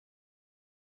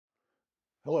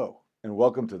Hello, and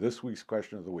welcome to this week's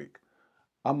Question of the Week.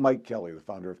 I'm Mike Kelly, the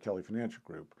founder of Kelly Financial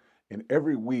Group, and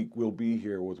every week we'll be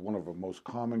here with one of our most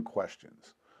common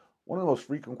questions. One of the most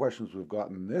frequent questions we've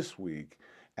gotten this week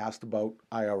asked about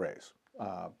IRAs.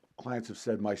 Clients have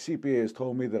said, my CPA has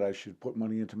told me that I should put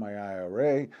money into my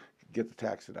IRA, get the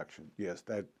tax deduction. Yes,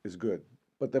 that is good.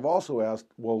 But they've also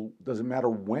asked, well, does it matter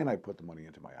when I put the money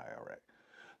into my IRA?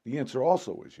 The answer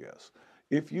also is yes.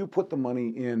 If you put the money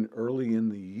in early in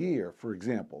the year, for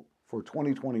example, for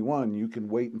 2021, you can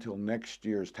wait until next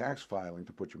year's tax filing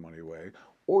to put your money away,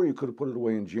 or you could have put it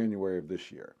away in January of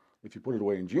this year. If you put it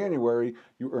away in January,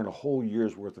 you earn a whole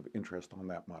year's worth of interest on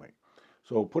that money.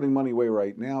 So putting money away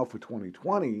right now for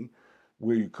 2020,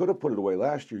 where you could have put it away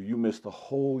last year, you missed a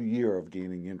whole year of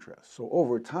gaining interest. So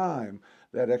over time,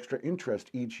 that extra interest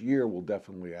each year will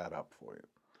definitely add up for you.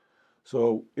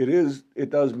 So it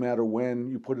does matter when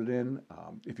you put it in.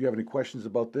 If you have any questions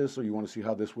about this or you want to see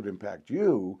how this would impact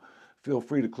you, feel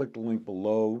free to click the link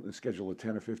below and schedule a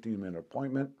 10 or 15-minute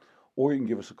appointment, or you can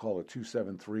give us a call at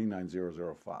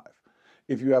 273-9005.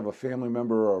 If you have a family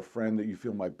member or a friend that you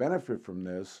feel might benefit from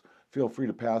this, feel free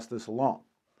to pass this along.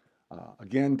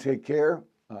 Again, take care,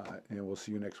 and we'll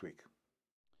see you next week.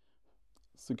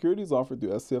 Securities offered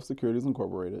through SCF Securities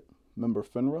Incorporated, member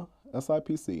FINRA,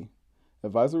 SIPC.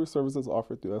 Advisory services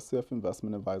offered through SCF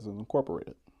Investment Advisors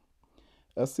Incorporated.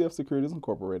 SCF Securities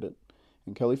Incorporated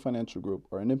and Kelly Financial Group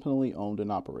are independently owned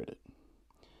and operated.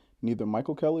 Neither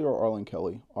Michael Kelly or Arlen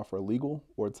Kelly offer legal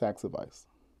or tax advice.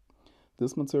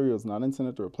 This material is not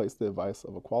intended to replace the advice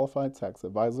of a qualified tax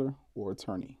advisor or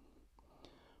attorney.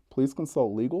 Please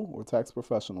consult legal or tax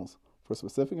professionals for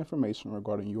specific information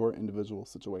regarding your individual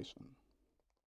situation.